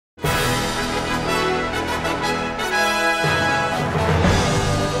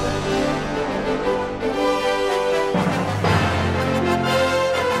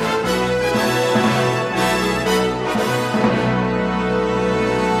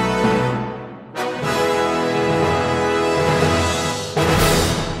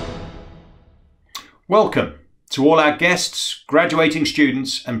Welcome to all our guests, graduating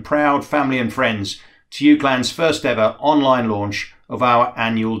students and proud family and friends to UCLAN's first ever online launch of our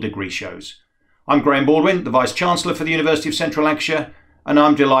annual degree shows. I'm Graham Baldwin, the Vice-Chancellor for the University of Central Lancashire, and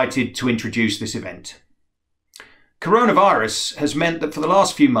I'm delighted to introduce this event. Coronavirus has meant that for the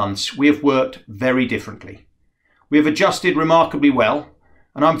last few months we have worked very differently. We have adjusted remarkably well,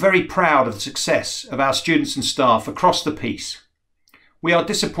 and I'm very proud of the success of our students and staff across the piece. We are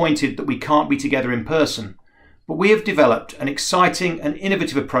disappointed that we can't be together in person, but we have developed an exciting and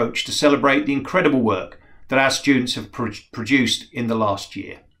innovative approach to celebrate the incredible work that our students have produced in the last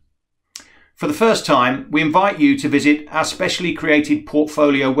year. For the first time, we invite you to visit our specially created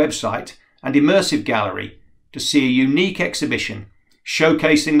portfolio website and immersive gallery to see a unique exhibition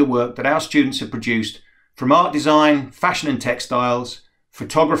showcasing the work that our students have produced from art design, fashion and textiles,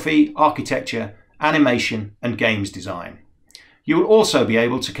 photography, architecture, animation and games design. You will also be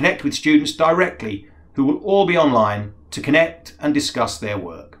able to connect with students directly who will all be online to connect and discuss their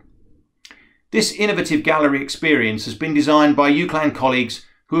work. This innovative gallery experience has been designed by UCLAN colleagues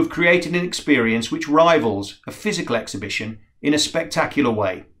who have created an experience which rivals a physical exhibition in a spectacular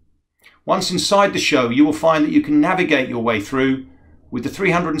way. Once inside the show, you will find that you can navigate your way through with the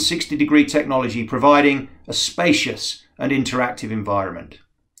 360-degree technology providing a spacious and interactive environment.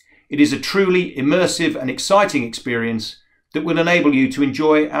 It is a truly immersive and exciting experience that will enable you to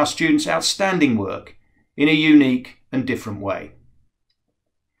enjoy our students' outstanding work in a unique and different way.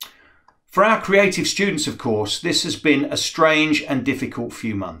 For our creative students, of course, this has been a strange and difficult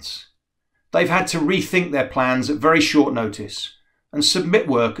few months. They've had to rethink their plans at very short notice and submit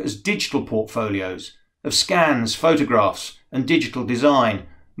work as digital portfolios of scans, photographs and digital design,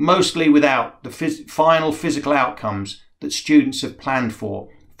 mostly without the final physical outcomes that students have planned for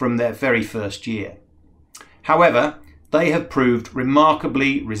from their very first year. However, they have proved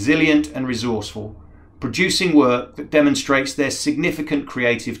remarkably resilient and resourceful, producing work that demonstrates their significant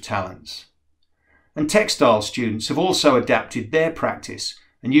creative talents. And textile students have also adapted their practice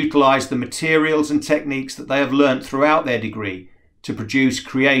and utilised the materials and techniques that they have learnt throughout their degree to produce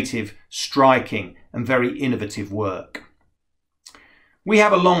creative, striking and very innovative work. We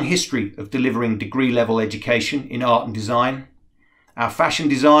have a long history of delivering degree-level education in art and design. Our fashion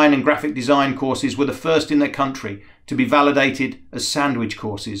design and graphic design courses were the first in their country to be validated as sandwich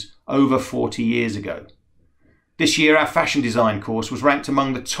courses over 40 years ago. This year our fashion design course was ranked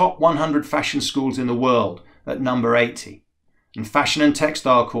among the top 100 fashion schools in the world at number 80, and fashion and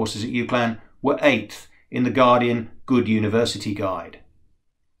textile courses at UCLAN were 8th in the Guardian Good University Guide.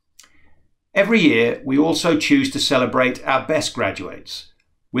 Every year we also choose to celebrate our best graduates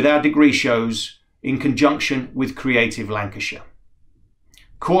with our degree shows in conjunction with Creative Lancashire.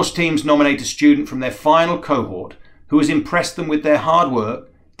 Course teams nominate a student from their final cohort who has impressed them with their hard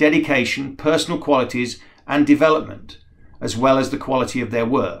work, dedication, personal qualities and development, as well as the quality of their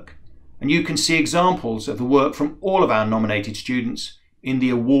work. And you can see examples of the work from all of our nominated students in the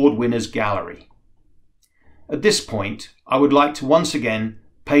award winners gallery. At this point, I would like to once again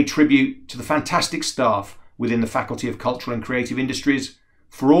pay tribute to the fantastic staff within the Faculty of Cultural and Creative Industries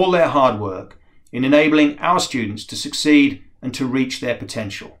for all their hard work in enabling our students to succeed and to reach their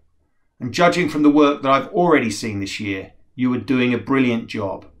potential. And judging from the work that I've already seen this year, you are doing a brilliant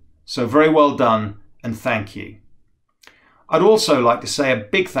job. So very well done and thank you. I'd also like to say a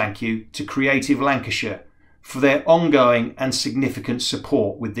big thank you to Creative Lancashire for their ongoing and significant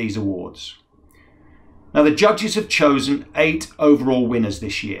support with these awards. Now the judges have chosen 8 overall winners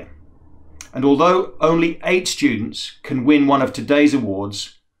this year. And although only 8 students can win one of today's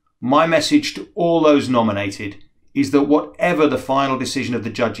awards, my message to all those nominated is that whatever the final decision of the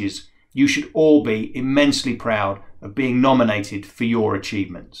judges, you should all be immensely proud of being nominated for your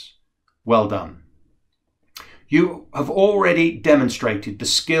achievements. Well done. You have already demonstrated the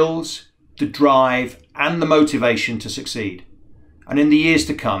skills, the drive and the motivation to succeed. And in the years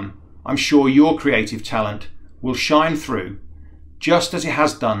to come, I'm sure your creative talent will shine through, just as it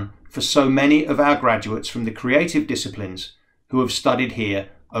has done for so many of our graduates from the creative disciplines who have studied here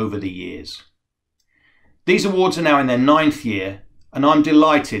over the years. These awards are now in their 9th year, and I'm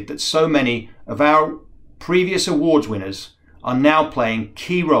delighted that so many of our previous awards winners are now playing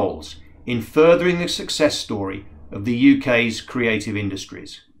key roles in furthering the success story of the UK's creative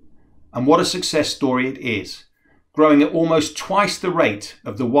industries. And what a success story it is. Growing at almost twice the rate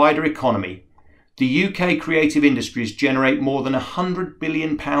of the wider economy, the UK creative industries generate more than £100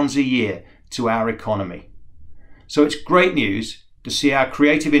 billion a year to our economy. So it's great news to see our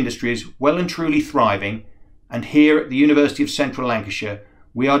creative industries well and truly thriving, and here at the University of Central Lancashire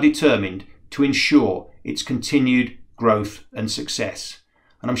we are determined to ensure its continued growth and success.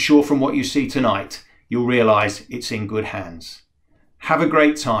 And I'm sure from what you see tonight, you'll realise it's in good hands. Have a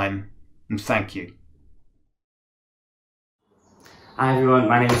great time, and thank you. Hi everyone,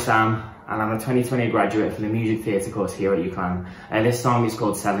 my name is Sam and I'm a 2020 graduate from the Music Theatre course here at UCLan. This song is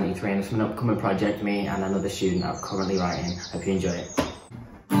called 73 and it's from an upcoming project me and another student are currently writing. Hope you enjoy it.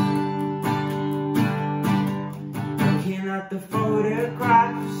 Looking at the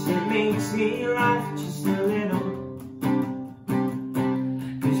photographs, it makes me laugh just a little.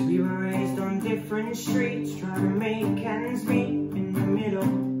 Cause we were raised on different streets, trying to make ends meet in the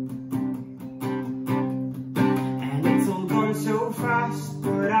middle. So fast,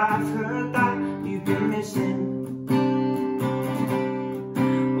 but I've heard that you've been missing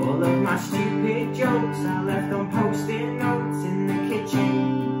all of my stupid jokes I left on post-it notes in the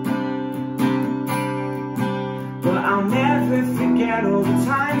kitchen. But I'll never forget all the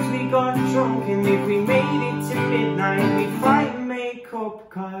times we got drunk, and if we made it to midnight we'd fight and make up,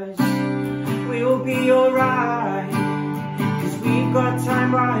 cause we'll be alright, cause we've got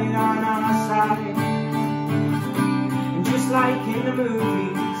time right on our side. Just like in the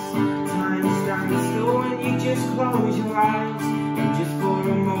movies, time stands still when you just close your eyes, and just for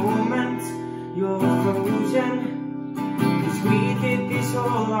a moment you're frozen, cause we did this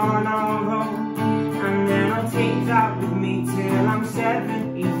all on our own. And then I'll take that with me till I'm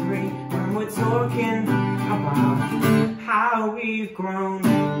 73, when we're talking about how we've grown.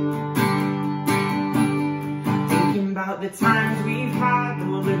 Thinking about the times we've had,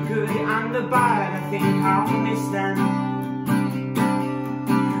 all the good and the bad, I think I'll miss them.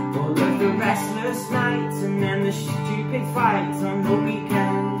 The restless nights and then the stupid fights on the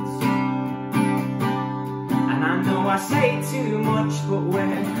weekends. And I know I say too much, but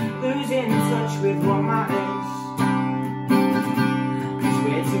we're losing touch with what matters, cause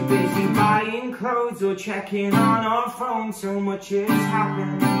we're too busy buying clothes or checking on our phone, so much has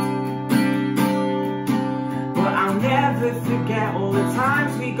happened. But I'll never forget all the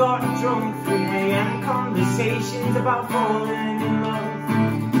times we got drunk, 3 AM conversations about falling in love.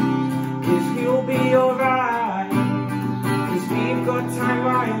 We'll be alright, cause we've got time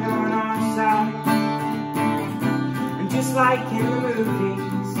right on our side. And just like in the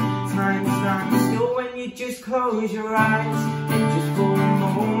movies, time stands still when you just close your eyes, and just for a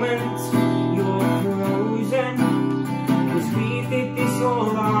moment you're frozen, cause we did this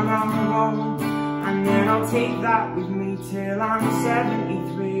all on our own. And then I'll take that with me till I'm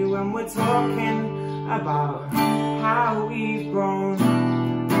 73, when we're talking about how we've grown.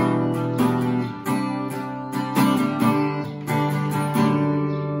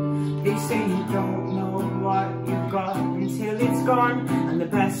 They say you don't know what you've got until it's gone, and the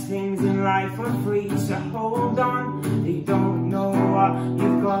best things in life are free, so hold on. You don't know what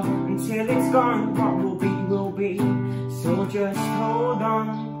you've got until it's gone, what will be, so just hold on,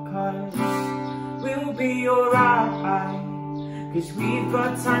 cause we'll be alright, cause we've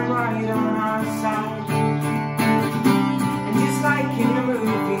got time right on our side. And just like in the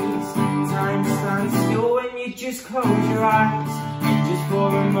movies, time stands still when you just close your eyes, just for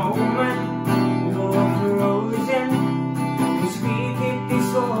a moment you're frozen, cause we did this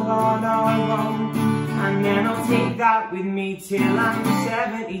all on our own. And then I'll take that with me till I'm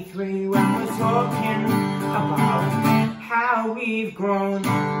 73, when we're talking about how we've grown.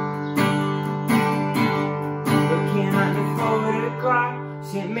 Looking at the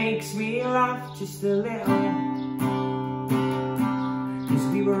photographs, it makes me laugh just a little, cause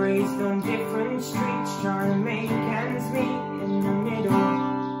we were raised on different streets, trying to make ends meet in the middle.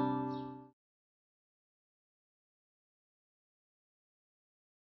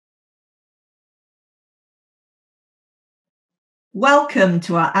 Welcome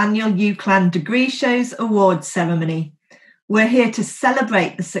to our annual UCLan Degree Shows Awards ceremony. We're here to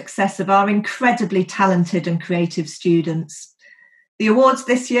celebrate the success of our incredibly talented and creative students. The awards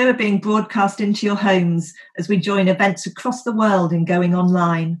this year are being broadcast into your homes as we join events across the world in going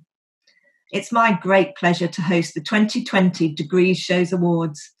online. It's my great pleasure to host the 2020 Degree Shows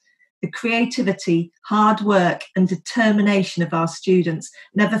Awards. The creativity, hard work and determination of our students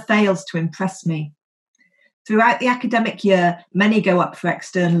never fails to impress me. Throughout the academic year, many go up for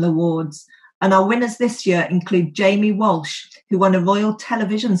external awards, and our winners this year include Jamie Walsh, who won a Royal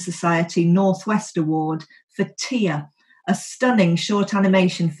Television Society Northwest Award for Tia, a stunning short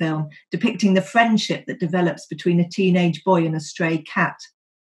animation film depicting the friendship that develops between a teenage boy and a stray cat.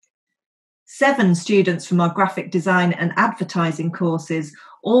 7 students from our graphic design and advertising courses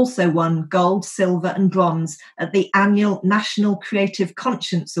also won gold, silver and bronze at the annual National Creative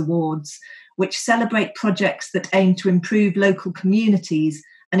Conscience Awards, which celebrate projects that aim to improve local communities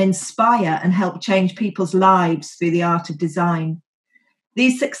and inspire and help change people's lives through the art of design.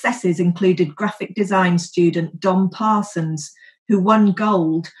 These successes included graphic design student Dom Parsons, who won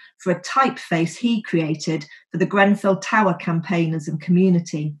gold for a typeface he created for the Grenfell Tower campaigners and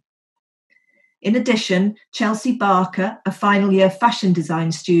community. In addition, Chelsea Barker, a final year fashion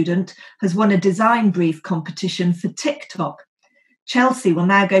design student, has won a design brief competition for TikTok. Chelsea will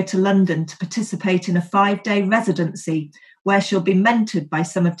now go to London to participate in a 5-day residency where she'll be mentored by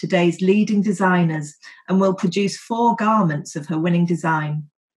some of today's leading designers and will produce 4 garments of her winning design.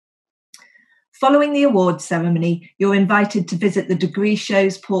 Following the awards ceremony, you're invited to visit the Degree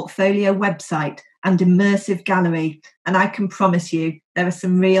Show's portfolio website and immersive gallery, and I can promise you there are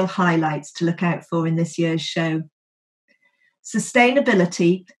some real highlights to look out for in this year's show.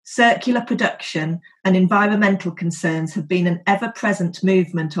 Sustainability, circular production and environmental concerns have been an ever-present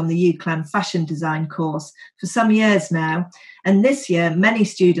movement on the UCLan fashion design course for some years now, and this year many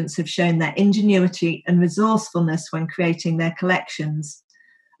students have shown their ingenuity and resourcefulness when creating their collections.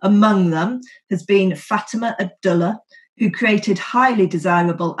 Among them has been Fatima Abdullah, who created highly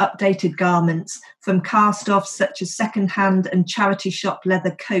desirable updated garments from cast-offs such as second-hand and charity shop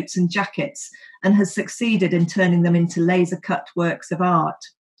leather coats and jackets, and has succeeded in turning them into laser-cut works of art.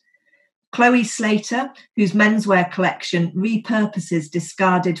 Chloe Slater, whose menswear collection repurposes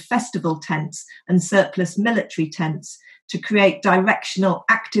discarded festival tents and surplus military tents to create directional,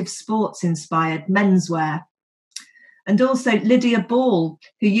 active sports-inspired menswear. And also Lydia Ball,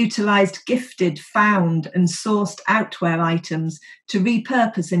 who utilised gifted, found and sourced outwear items to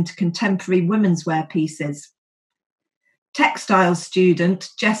repurpose into contemporary women's wear pieces. Textiles student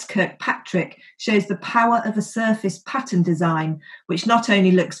Jess Kirkpatrick shows the power of a surface pattern design, which not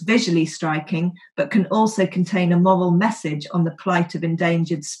only looks visually striking, but can also contain a moral message on the plight of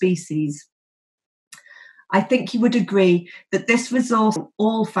endangered species. I think you would agree that this resource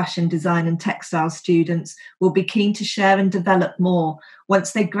all fashion design and textile students will be keen to share and develop more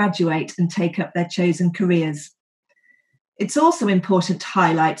once they graduate and take up their chosen careers. It's also important to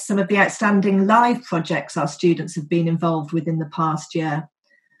highlight some of the outstanding live projects our students have been involved with in the past year.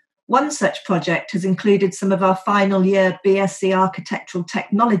 One such project has included some of our final year BSc Architectural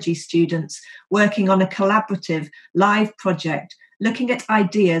Technology students working on a collaborative live project looking at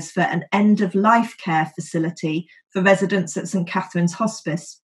ideas for an end-of-life care facility for residents at St Catherine's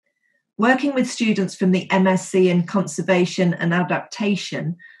Hospice. Working with students from the MSc in Conservation and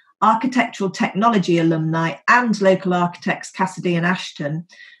Adaptation, Architectural Technology alumni and local architects Cassidy and Ashton,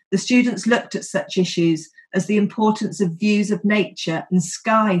 the students looked at such issues as the importance of views of nature and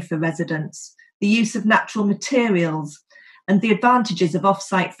sky for residents, the use of natural materials, and the advantages of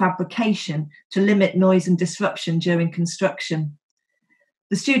off-site fabrication to limit noise and disruption during construction.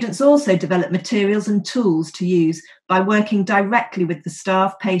 The students also developed materials and tools to use by working directly with the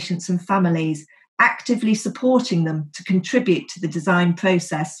staff, patients and families, actively supporting them to contribute to the design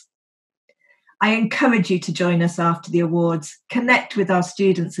process. I encourage you to join us after the awards, connect with our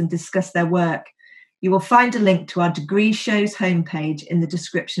students and discuss their work. You will find a link to our Degree Shows homepage in the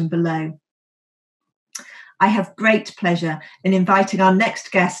description below. I have great pleasure in inviting our next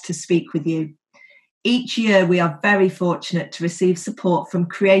guest to speak with you. Each year, we are very fortunate to receive support from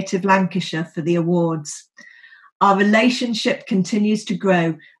Creative Lancashire for the awards. Our relationship continues to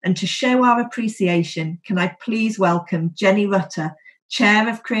grow, and to show our appreciation, can I please welcome Jenny Rutter, Chair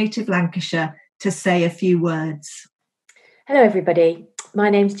of Creative Lancashire, to say a few words. Hello, everybody. My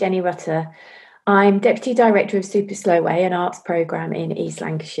name's Jenny Rutter. I'm Deputy Director of Super Slowway, an arts programme in East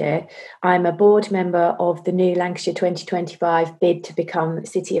Lancashire. I'm a board member of the new Lancashire 2025 bid to become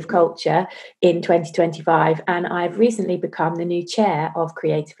City of Culture in 2025, and I've recently become the new chair of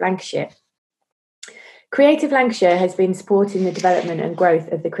Creative Lancashire. Creative Lancashire has been supporting the development and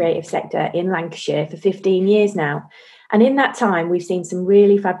growth of the creative sector in Lancashire for 15 years now. And in that time, we've seen some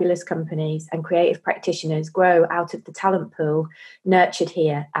really fabulous companies and creative practitioners grow out of the talent pool nurtured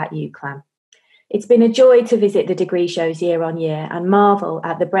here at UCLan. It's been a joy to visit the degree shows year on year and marvel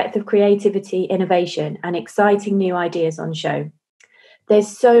at the breadth of creativity, innovation, and exciting new ideas on show.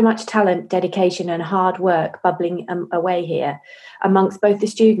 There's so much talent, dedication, and hard work bubbling away here amongst both the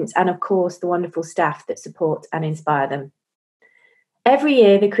students and, of course, the wonderful staff that support and inspire them. Every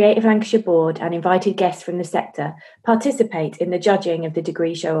year, the Creative Lancashire Board and invited guests from the sector participate in the judging of the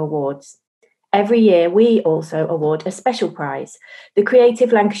Degree Show Awards. Every year, we also award a special prize, the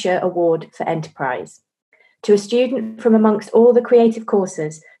Creative Lancashire Award for Enterprise, to a student from amongst all the creative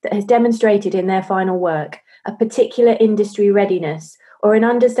courses that has demonstrated in their final work a particular industry readiness or an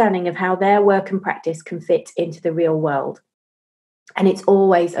understanding of how their work and practice can fit into the real world. And it's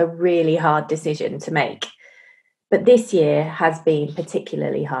always a really hard decision to make. But this year has been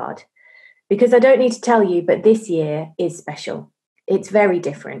particularly hard, because I don't need to tell you, but this year is special. It's very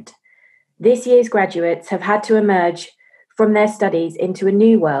different. This year's graduates have had to emerge from their studies into a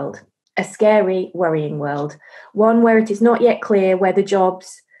new world, a scary, worrying world, one where it is not yet clear where the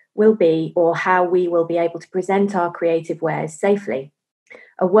jobs will be or how we will be able to present our creative wares safely.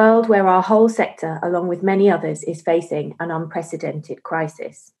 A world where our whole sector, along with many others, is facing an unprecedented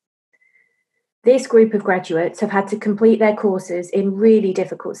crisis. This group of graduates have had to complete their courses in really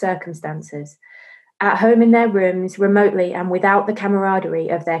difficult circumstances, at home in their rooms, remotely and without the camaraderie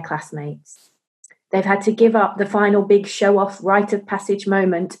of their classmates. They've had to give up the final big show-off rite of passage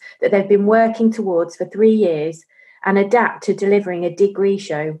moment that they've been working towards for 3 years and adapt to delivering a degree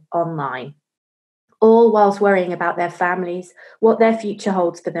show online, all whilst worrying about their families, what their future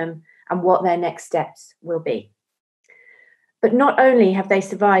holds for them, and what their next steps will be. But not only have they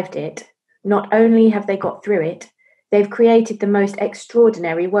survived it, not only have they got through it, they've created the most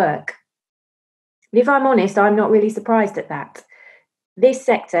extraordinary work. But if I'm honest, I'm not really surprised at that. This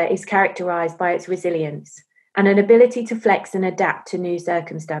sector is characterised by its resilience and an ability to flex and adapt to new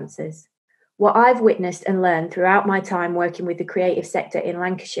circumstances. What I've witnessed and learned throughout my time working with the creative sector in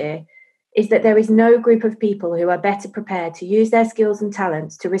Lancashire is that there is no group of people who are better prepared to use their skills and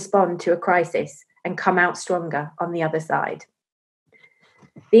talents to respond to a crisis and come out stronger on the other side.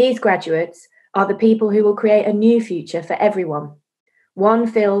 These graduates are the people who will create a new future for everyone, one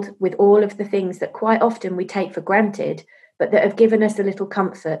filled with all of the things that quite often we take for granted, but that have given us a little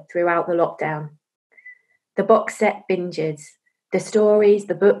comfort throughout the lockdown. The box set binges, the stories,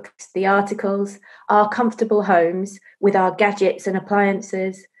 the books, the articles, our comfortable homes with our gadgets and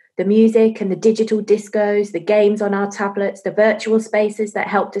appliances, the music and the digital discos, the games on our tablets, the virtual spaces that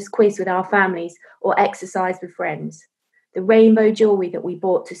helped us quiz with our families or exercise with friends, the rainbow jewellery that we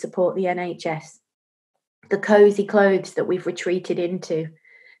bought to support the NHS, the cosy clothes that we've retreated into,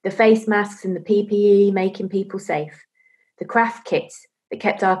 the face masks and the PPE making people safe, the craft kits that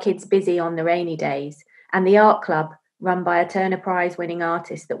kept our kids busy on the rainy days, and the art club run by a Turner Prize-winning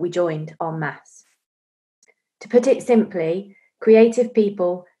artist that we joined en masse. To put it simply, creative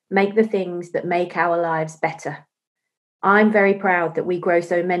people make the things that make our lives better. I'm very proud that we grow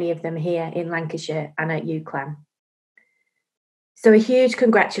so many of them here in Lancashire and at UCLan. So a huge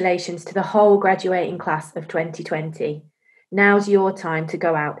congratulations to the whole graduating class of 2020. Now's your time to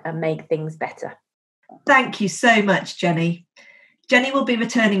go out and make things better. Thank you so much, Jenny. Jenny will be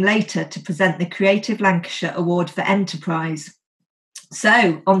returning later to present the Creative Lancashire Award for Enterprise.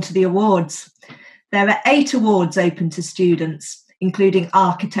 So, on to the awards. There are 8 awards open to students, including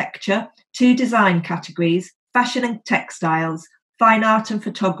architecture, 2 design categories, fashion and textiles, fine art and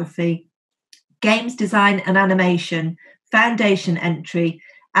photography, games design and animation, foundation entry,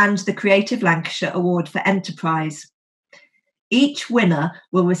 and the Creative Lancashire Award for Enterprise. Each winner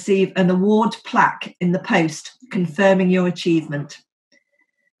will receive an award plaque in the post confirming your achievement.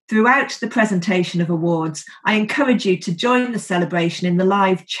 Throughout the presentation of awards, I encourage you to join the celebration in the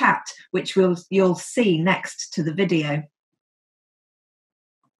live chat, which you'll see next to the video.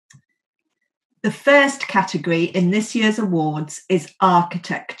 The first category in this year's awards is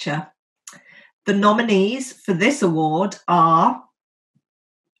architecture. The nominees for this award are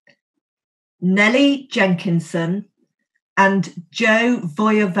Nellie Jenkinson and Joe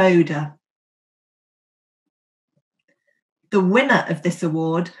Voyevoda. The winner of this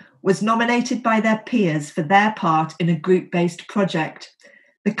award was nominated by their peers for their part in a group-based project.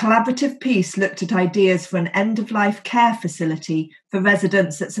 The collaborative piece looked at ideas for an end-of-life care facility for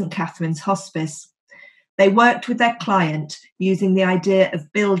residents at St Catherine's Hospice. They worked with their client using the idea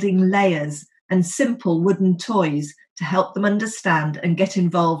of building layers and simple wooden toys to help them understand and get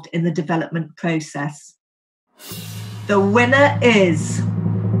involved in the development process. The winner is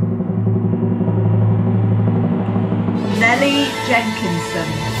Nellie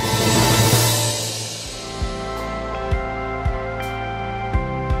Jenkinson.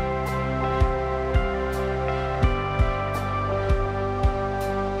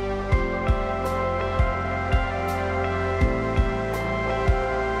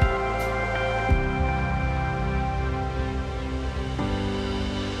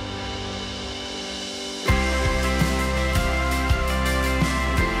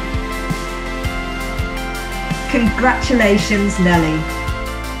 Congratulations, Nellie.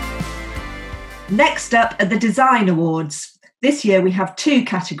 Next up are the Design Awards. This year we have 2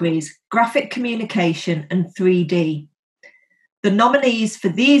 categories, Graphic Communication and 3D. The nominees for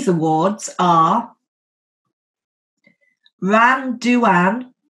these awards are Ran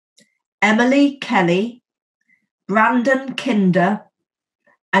Duan, Emily Kelly, Brandon Kinder,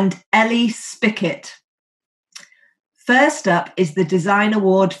 and Ellie Spickett. First up is the Design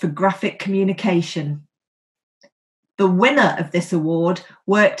Award for Graphic Communication. The winner of this award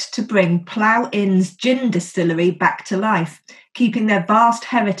worked to bring Plough Inn's gin distillery back to life, keeping their vast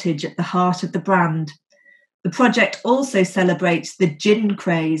heritage at the heart of the brand. The project also celebrates the gin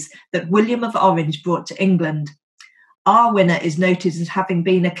craze that William of Orange brought to England. Our winner is noted as having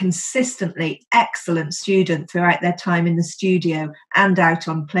been a consistently excellent student throughout their time in the studio and out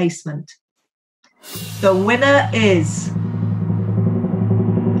on placement. The winner is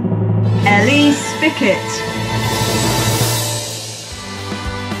Ellie Spickett.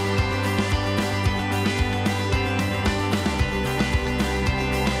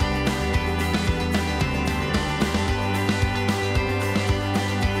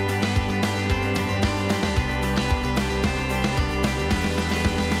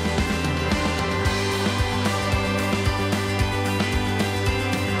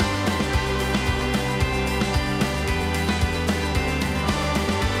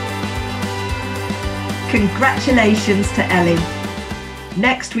 Congratulations to Ellie.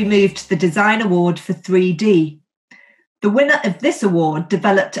 Next, we move to the Design Award for 3D. The winner of this award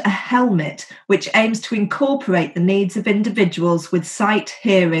developed a helmet which aims to incorporate the needs of individuals with sight,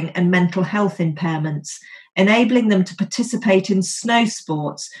 hearing, and mental health impairments, enabling them to participate in snow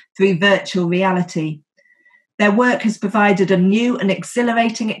sports through virtual reality. Their work has provided a new and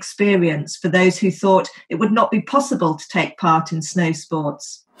exhilarating experience for those who thought it would not be possible to take part in snow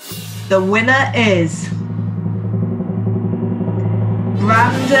sports. The winner is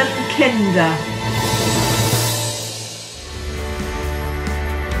Brandon Kinder.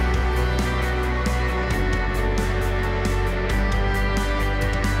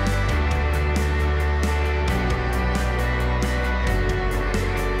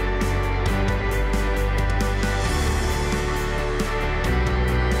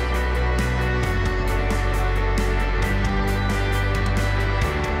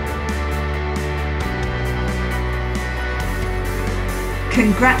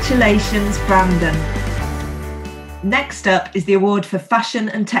 Congratulations, Brandon. Next up is the award for Fashion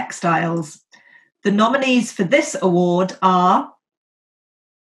and Textiles. The nominees for this award are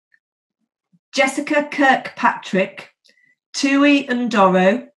Jessica Kirkpatrick, Tui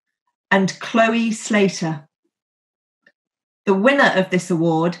Ndoro, and Chloe Slater. The winner of this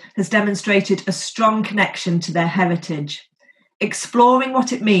award has demonstrated a strong connection to their heritage, exploring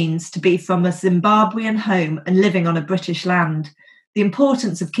what it means to be from a Zimbabwean home and living on a British land, the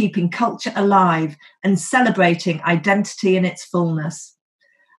importance of keeping culture alive and celebrating identity in its fullness.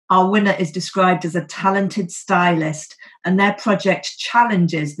 Our winner is described as a talented stylist, and their project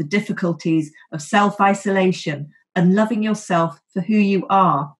challenges the difficulties of self-isolation and loving yourself for who you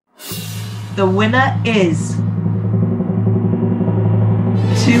are. The winner is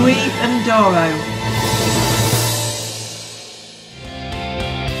Tui Ndoro.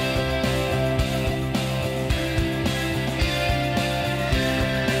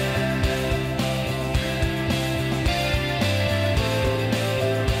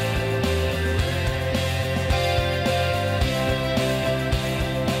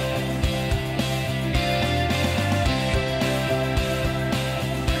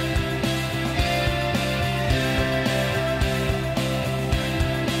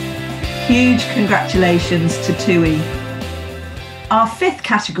 Huge congratulations to Tui. Our fifth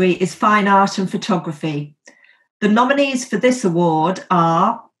category is Fine Art and Photography. The nominees for this award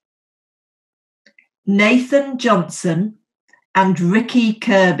are Nathan Johnson and Ricky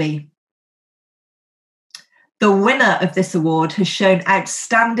Kirby. The winner of this award has shown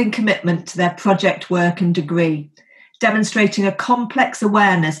outstanding commitment to their project work and degree, demonstrating a complex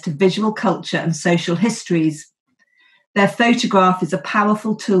awareness to visual culture and social histories. Their photograph is a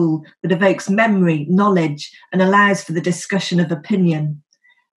powerful tool that evokes memory, knowledge, and allows for the discussion of opinion.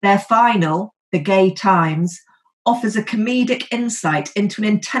 Their final, The Gay Times, offers a comedic insight into an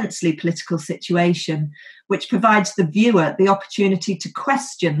intensely political situation, which provides the viewer the opportunity to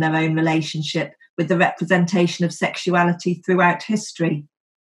question their own relationship with the representation of sexuality throughout history.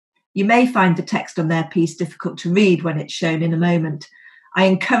 You may find the text on their piece difficult to read when it's shown in a moment. I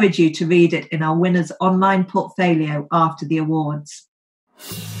encourage you to read it in our winner's online portfolio after the awards.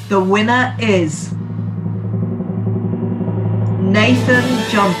 The winner is Nathan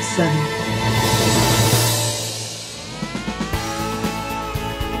Johnson.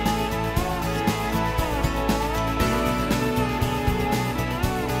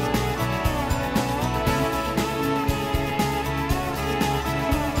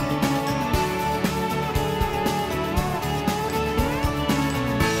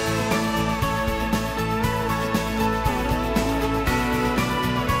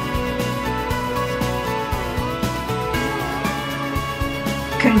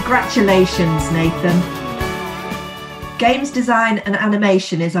 Congratulations, Nathan. Games Design and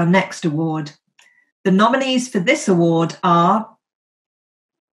Animation is our next award. The nominees for this award are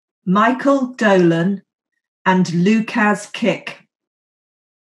Michael Dolan and Lukas Kick.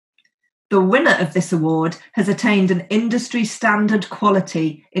 The winner of this award has attained an industry standard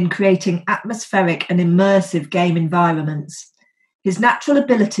quality in creating atmospheric and immersive game environments. His natural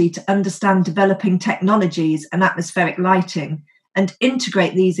ability to understand developing technologies and atmospheric lighting and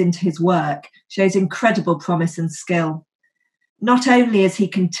integrate these into his work shows incredible promise and skill. Not only is he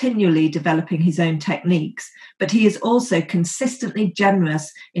continually developing his own techniques, but he is also consistently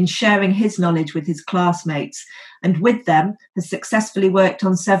generous in sharing his knowledge with his classmates, and with them has successfully worked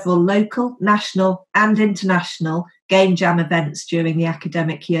on several local, national and international Game Jam events during the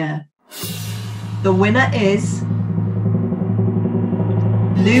academic year. The winner is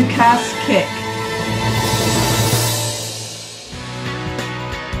Lukas Kick.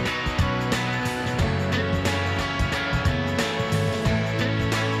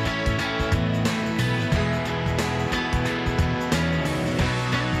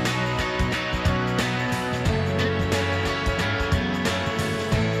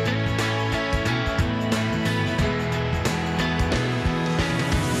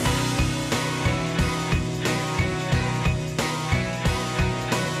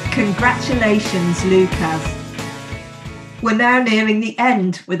 Congratulations, Lukas. We're now nearing the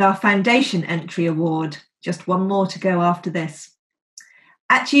end with our Foundation Entry Award. Just one more to go after this.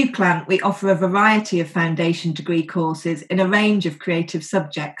 At UCLan, we offer a variety of foundation degree courses in a range of creative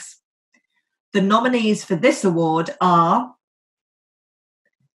subjects. The nominees for this award are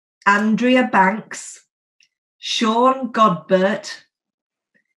Andrea Banks, Sean Godbert,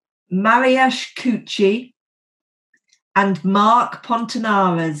 Mariusz Kucci, and Mark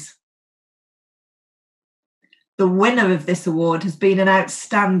Pontanaras. The winner of this award has been an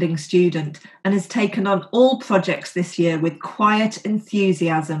outstanding student and has taken on all projects this year with quiet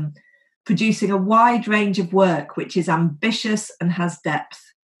enthusiasm, producing a wide range of work which is ambitious and has depth.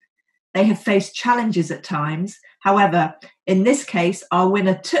 They have faced challenges at times. However, in this case, our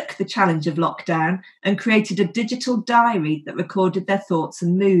winner took the challenge of lockdown and created a digital diary that recorded their thoughts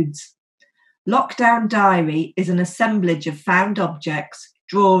and moods. Lockdown Diary is an assemblage of found objects,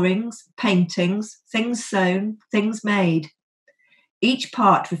 drawings, paintings, things sewn, things made. Each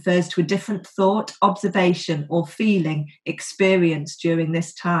part refers to a different thought, observation, or feeling experienced during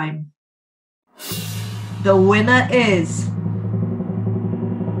this time. The winner is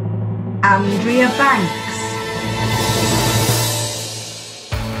Andrea Banks.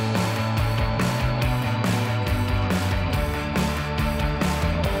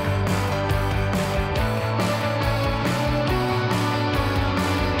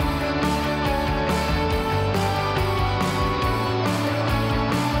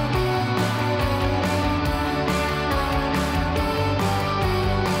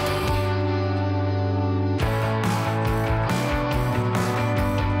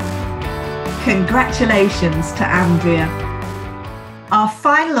 Congratulations to Andrea. Our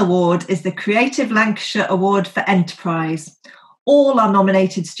final award is the Creative Lancashire Award for Enterprise. All our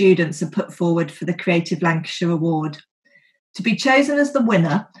nominated students are put forward for the Creative Lancashire Award. To be chosen as the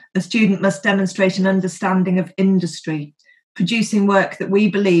winner, a student must demonstrate an understanding of industry, producing work that we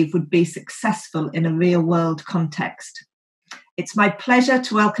believe would be successful in a real-world context. It's my pleasure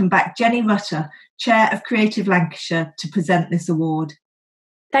to welcome back Jenny Rutter, Chair of Creative Lancashire, to present this award.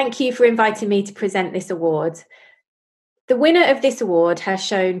 Thank you for inviting me to present this award. The winner of this award has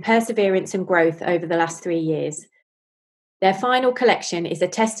shown perseverance and growth over the last 3 years. Their final collection is a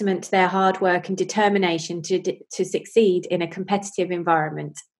testament to their hard work and determination to succeed in a competitive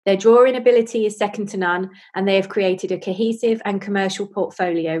environment. Their drawing ability is second to none, and they have created a cohesive and commercial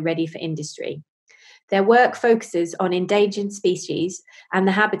portfolio ready for industry. Their work focuses on endangered species and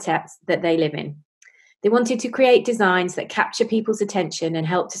the habitats that they live in. They wanted to create designs that capture people's attention and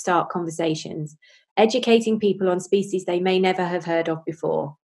help to start conversations, educating people on species they may never have heard of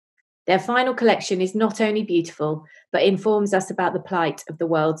before. Their final collection is not only beautiful, but informs us about the plight of the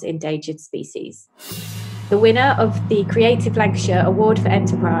world's endangered species. The winner of the Creative Lancashire Award for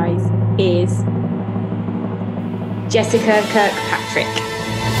Enterprise is Jessica Kirkpatrick.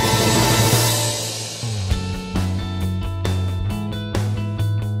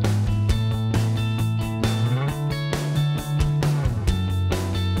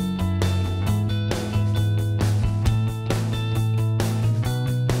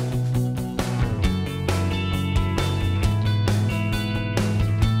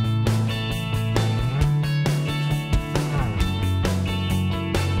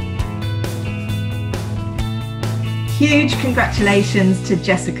 Huge congratulations to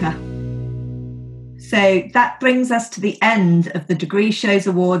Jessica. So that brings us to the end of the Degree Shows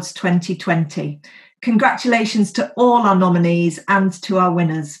Awards 2020. Congratulations to all our nominees and to our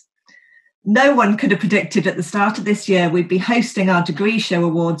winners. No one could have predicted at the start of this year we'd be hosting our Degree Show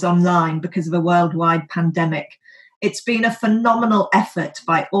Awards online because of a worldwide pandemic. It's been a phenomenal effort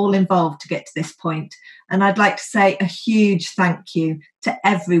by all involved to get to this point, and I'd like to say a huge thank you to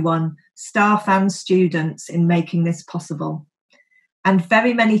everyone, staff and students, in making this possible. And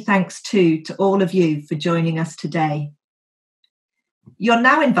very many thanks too to all of you for joining us today. You're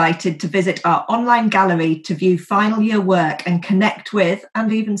now invited to visit our online gallery to view final year work and connect with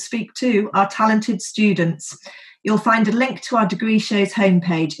and even speak to our talented students. You'll find a link to our Degree Shows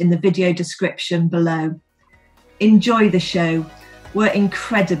homepage in the video description below. Enjoy the show. We're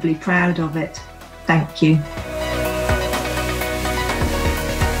incredibly proud of it. Thank you.